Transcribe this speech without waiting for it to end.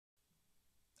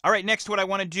All right, next what I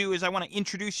want to do is I want to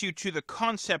introduce you to the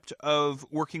concept of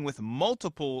working with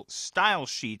multiple style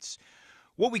sheets.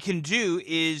 What we can do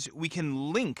is we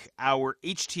can link our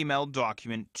HTML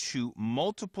document to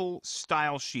multiple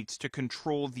style sheets to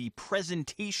control the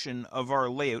presentation of our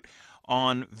layout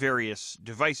on various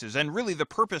devices. And really the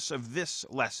purpose of this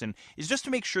lesson is just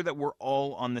to make sure that we're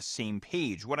all on the same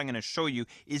page. What I'm going to show you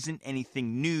isn't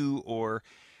anything new or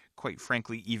quite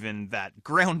frankly, even that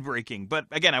groundbreaking. But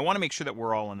again, I want to make sure that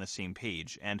we're all on the same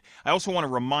page. And I also want to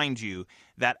remind you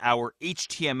that our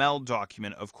HTML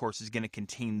document, of course, is going to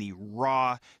contain the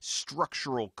raw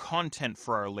structural content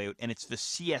for our layout. And it's the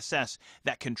CSS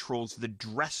that controls the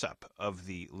dress up of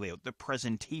the layout, the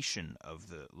presentation of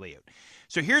the layout.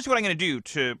 So here's what I'm going to do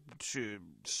to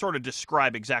sort of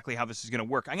describe exactly how this is going to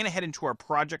work. I'm going to head into our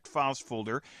project files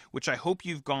folder, which I hope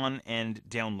you've gone and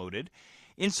downloaded.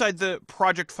 Inside the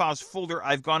project files folder,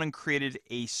 I've gone and created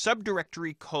a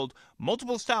subdirectory called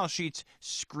multiple style sheets,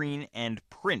 screen, and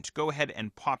print. Go ahead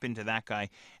and pop into that guy.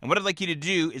 And what I'd like you to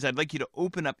do is I'd like you to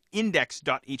open up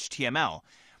index.html.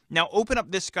 Now open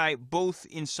up this guy both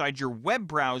inside your web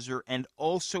browser and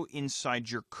also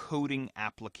inside your coding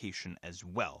application as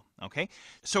well. Okay,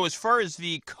 so as far as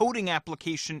the coding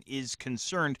application is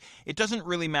concerned, it doesn't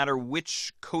really matter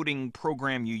which coding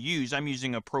program you use. I'm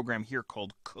using a program here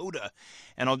called Coda,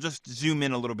 and I'll just zoom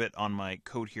in a little bit on my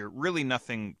code here. Really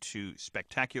nothing too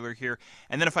spectacular here.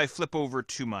 And then if I flip over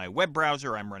to my web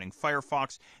browser, I'm running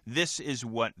Firefox. This is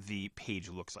what the page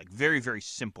looks like. Very, very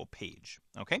simple page.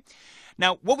 Okay,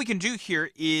 now what we can do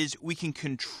here is we can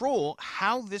control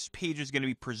how this page is going to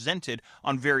be presented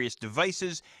on various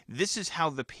devices. This is how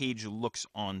the page looks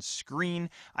on screen.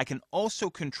 I can also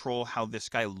control how this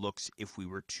guy looks if we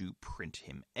were to print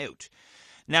him out.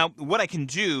 Now, what I can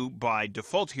do by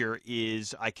default here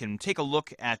is I can take a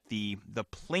look at the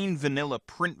plain vanilla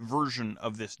print version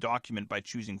of this document by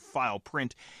choosing File,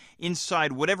 Print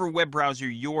inside whatever web browser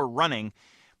you're running.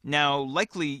 Now,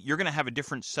 likely you're going to have a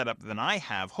different setup than I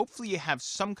have. Hopefully you have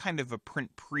some kind of a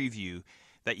print preview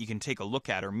that you can take a look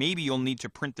at, or maybe you'll need to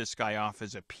print this guy off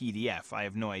as a PDF. I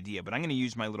have no idea, but I'm going to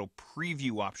use my little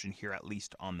preview option here, at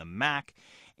least on the Mac.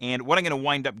 And what I'm going to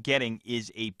wind up getting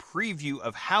is a preview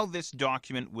of how this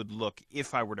document would look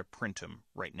if I were to print him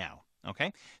right now.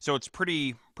 Okay, so it's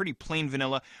pretty plain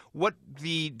vanilla. What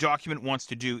the document wants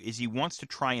to do is he wants to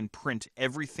try and print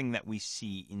everything that we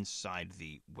see inside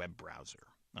the web browser.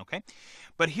 Okay,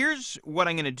 but here's what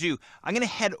I'm going to do. I'm going to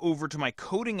head over to my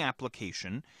coding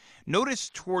application. Notice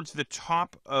towards the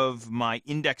top of my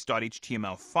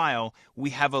index.html file, we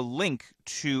have a link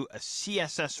to a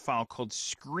CSS file called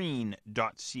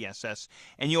screen.css,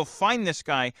 and you'll find this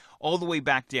guy all the way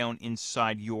back down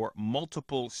inside your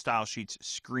multiple style sheets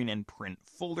screen and print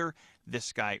folder.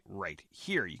 This guy right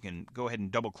here. You can go ahead and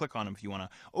double click on him if you want to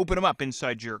open him up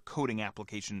inside your coding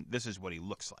application. This is what he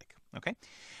looks like. Okay.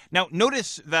 Now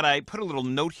notice that I put a little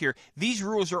note here. These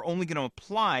rules are only going to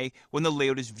apply when the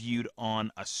layout is viewed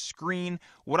on a screen.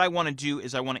 What I want to do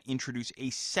is I want to introduce a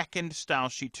second style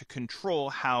sheet to control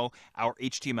how our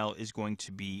HTML is going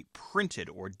to be printed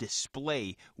or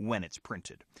display when it's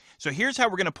printed. So here's how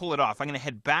we're going to pull it off. I'm going to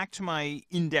head back to my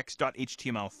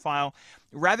index.html file.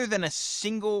 Rather than a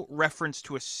single reference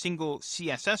to a single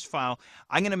CSS file,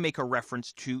 I'm going to make a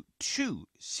reference to two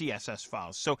CSS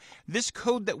files. So this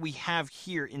code that we have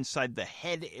here inside the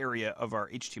head area of our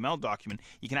HTML document,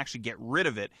 you can actually get rid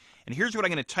of it. And here's what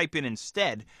I'm going to type in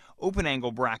instead. Open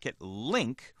angle bracket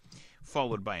link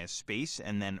followed by a space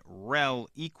and then rel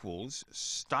equals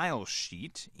style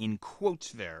sheet in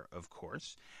quotes there, of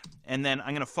course. And then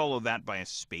I'm going to follow that by a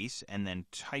space and then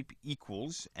type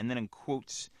equals and then in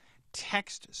quotes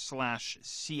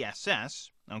text/CSS,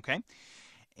 okay?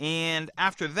 And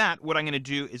after that, what I'm going to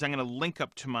do is I'm going to link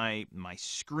up to my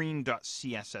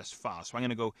screen.css file. So I'm going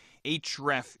to go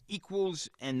href equals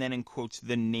and then in quotes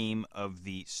the name of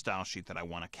the style sheet that I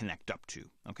want to connect up to.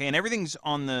 Okay, and everything's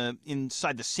on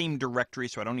inside the same directory,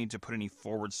 so I don't need to put any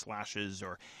forward slashes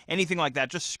or anything like that.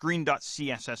 Just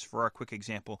screen.css for our quick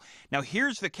example. Now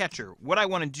here's the catcher. What I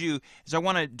want to do is I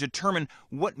want to determine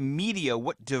what media,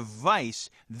 what device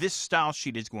this style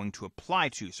sheet is going to apply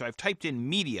to. So I've typed in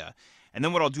media. And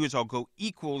then what I'll do is I'll go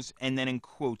equals and then in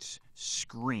quotes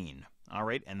screen. All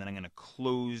right, and then I'm going to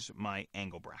close my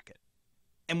angle bracket.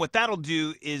 And what that'll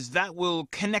do is that will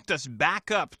connect us back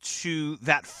up to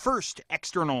that first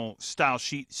external style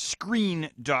sheet,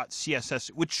 screen.css,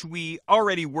 which we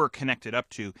already were connected up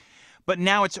to. But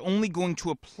now it's only going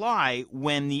to apply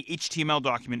when the HTML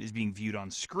document is being viewed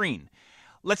on screen.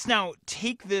 Let's now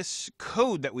take this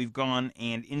code that we've gone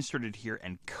and inserted here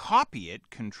and copy it,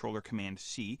 Control or Command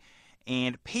C,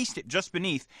 and paste it just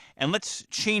beneath. And let's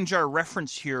change our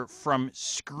reference here from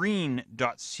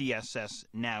screen.css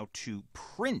now to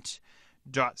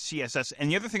print.css.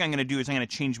 And the other thing I'm going to do is I'm going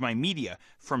to change my media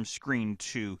from screen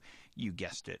to, you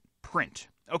guessed it, print.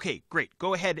 Okay, great.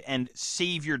 Go ahead and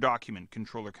save your document,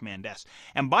 Control-Command-S.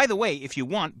 And by the way, if you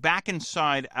want, back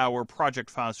inside our project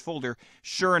files folder,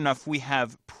 sure enough, we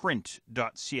have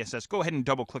print.css. Go ahead and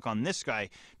double-click on this guy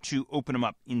to open them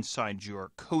up inside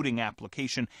your coding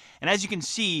application. And as you can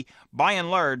see, by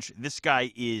and large, this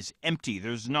guy is empty.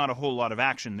 There's not a whole lot of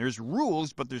action. There's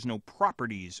rules, but there's no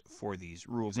properties for these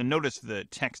rules. And notice the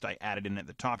text I added in at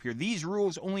the top here. These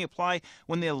rules only apply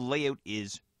when the layout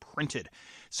is printed.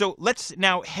 So let's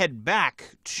now head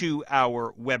back to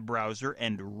our web browser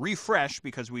and refresh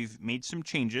because we've made some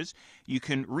changes. You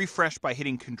can refresh by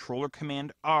hitting Control or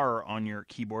Command R on your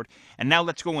keyboard. And now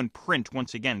let's go and print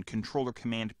once again, Control or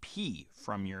Command P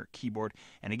from your keyboard.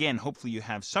 And again, hopefully you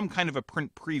have some kind of a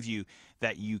print preview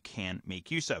that you can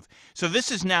make use of. So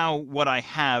this is now what I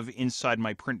have inside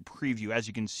my print preview. As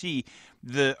you can see,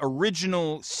 the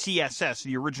original CSS,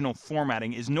 the original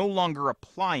formatting, is no longer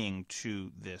applying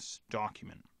to this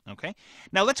document. Okay,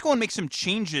 now let's go and make some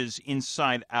changes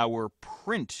inside our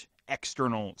print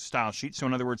external style sheet. So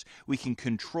in other words, we can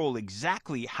control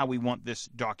exactly how we want this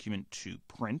document to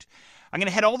print. I'm going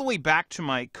to head all the way back to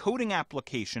my coding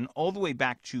application, all the way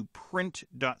back to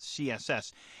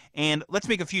print.css. And let's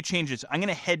make a few changes. I'm going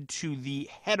to head to the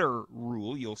header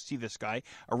rule. You'll see this guy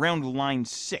around line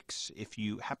 6 if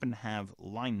you happen to have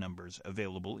line numbers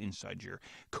available inside your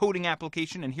coding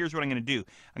application. And here's what I'm going to do.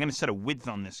 I'm going to set a width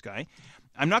on this guy.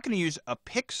 I'm not going to use a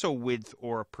pixel width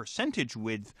or a percentage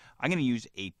width. I'm going to use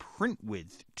a print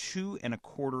width,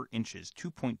 2¼ inches,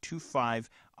 2.25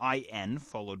 IN,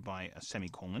 followed by a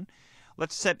semicolon.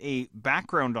 Let's set a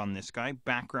background on this guy,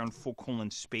 background :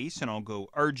 space, and I'll go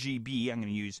RGB. I'm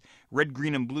going to use red,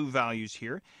 green, and blue values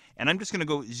here. And I'm just going to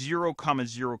go 0,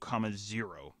 0,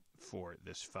 0 for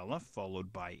this fella,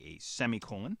 followed by a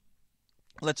semicolon.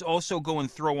 Let's also go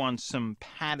and throw on some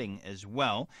padding as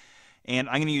well. And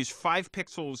I'm going to use 5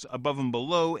 pixels above and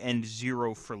below and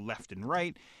 0 for left and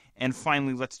right. And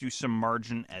finally, let's do some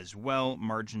margin as well.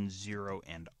 Margin 0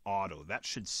 and auto. That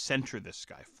should center this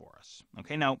guy for us.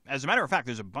 Okay, now, as a matter of fact,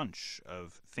 there's a bunch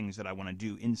of things that I want to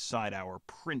do inside our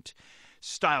print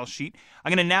style sheet. I'm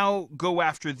going to now go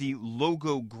after the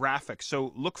logo graphic.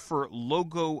 So look for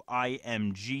logo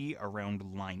IMG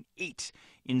around line 8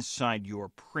 inside your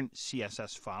print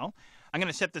CSS file. I'm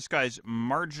going to set this guy's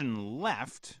margin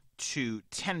left to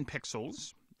 10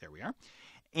 pixels. There we are.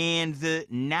 And the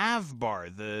nav bar,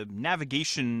 the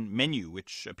navigation menu,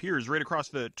 which appears right across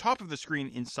the top of the screen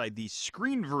inside the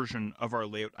screen version of our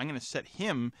layout, I'm going to set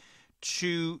him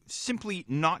to simply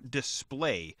not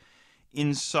display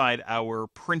inside our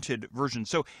printed version.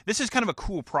 So this is kind of a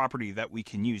cool property that we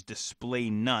can use, display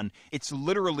none. It's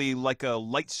literally like a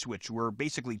light switch. We're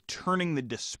basically turning the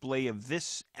display of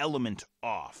this element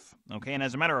off. Okay, and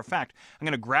as a matter of fact, I'm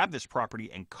going to grab this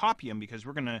property and copy him because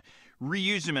we're going to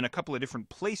reuse him in a couple of different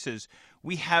places.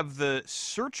 We have the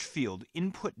search field,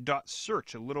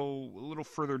 input.search, a little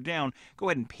further down. Go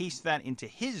ahead and paste that into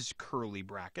his curly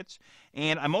brackets.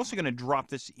 And I'm also going to drop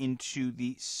this into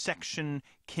the section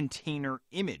container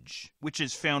image, which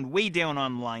is found way down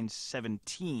on line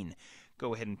 17.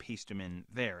 Go ahead and paste him in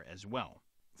there as well.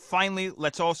 Finally,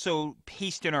 let's also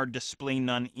paste in our display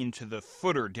none into the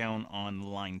footer down on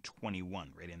line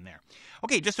 21, right in there.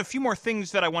 Okay, just a few more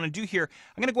things that I want to do here.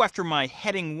 I'm going to go after my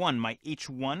heading 1, my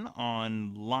H1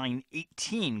 on line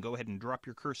 18. Go ahead and drop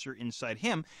your cursor inside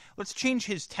him. Let's change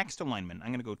his text alignment. I'm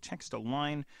going to go text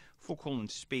align, :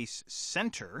 space,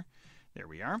 center. There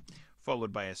we are.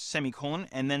 Followed by a semicolon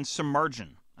and then some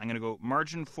margin. I'm going to go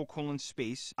margin :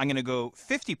 space. I'm going to go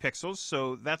 50 pixels,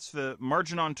 so that's the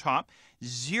margin on top.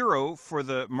 0 for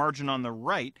the margin on the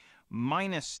right.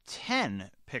 Minus 10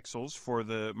 pixels for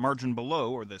the margin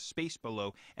below, or the space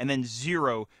below. And then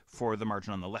 0 for the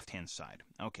margin on the left-hand side.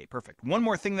 Okay, perfect. One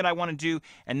more thing that I want to do,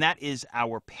 and that is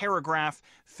our paragraph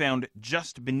found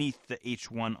just beneath the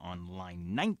H1 on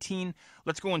line 19.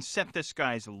 Let's go and set this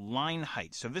guy's line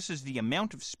height. So this is the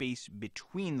amount of space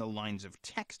between the lines of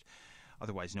text,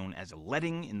 otherwise known as a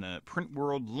leading in the print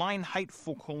world. Line height :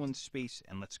 space,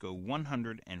 and let's go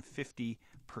 150%.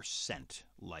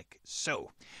 like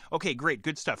so. Okay, great,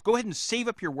 good stuff. Go ahead and save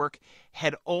up your work.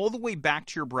 Head all the way back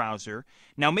to your browser.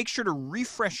 Now make sure to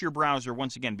refresh your browser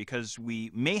once again because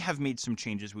we may have made some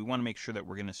changes. We want to make sure that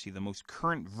we're going to see the most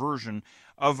current version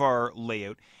of our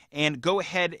layout. And go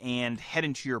ahead and head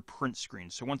into your print screen.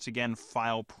 So once again,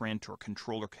 File, Print, or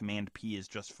Control or Command P is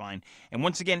just fine. And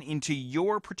once again, into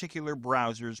your particular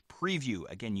browser's preview.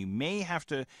 Again, you may have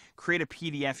to create a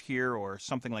PDF here or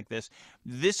something like this.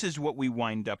 This is what we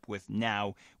wind up with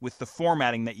now with the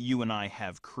formatting that you and I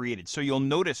have created. So you'll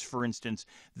notice, for instance,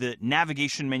 the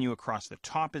navigation menu across the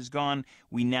top is gone.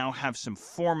 We now have some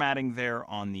formatting there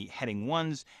on the heading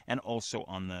 1s and also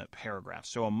on the paragraphs.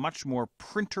 So a much more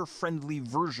printer-friendly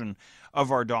version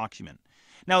of our document.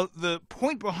 Now, the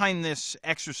point behind this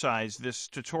exercise, this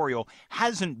tutorial,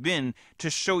 hasn't been to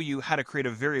show you how to create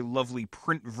a very lovely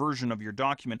print version of your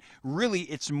document. Really,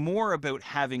 it's more about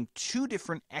having two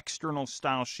different external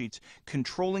style sheets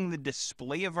controlling the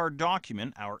display of our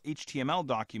document, our HTML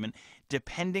document,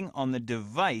 depending on the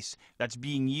device that's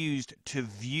being used to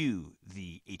view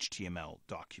the HTML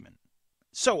document.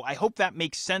 So I hope that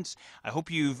makes sense. I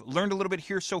hope you've learned a little bit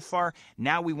here so far.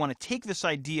 Now we want to take this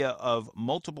idea of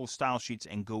multiple style sheets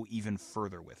and go even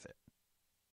further with it.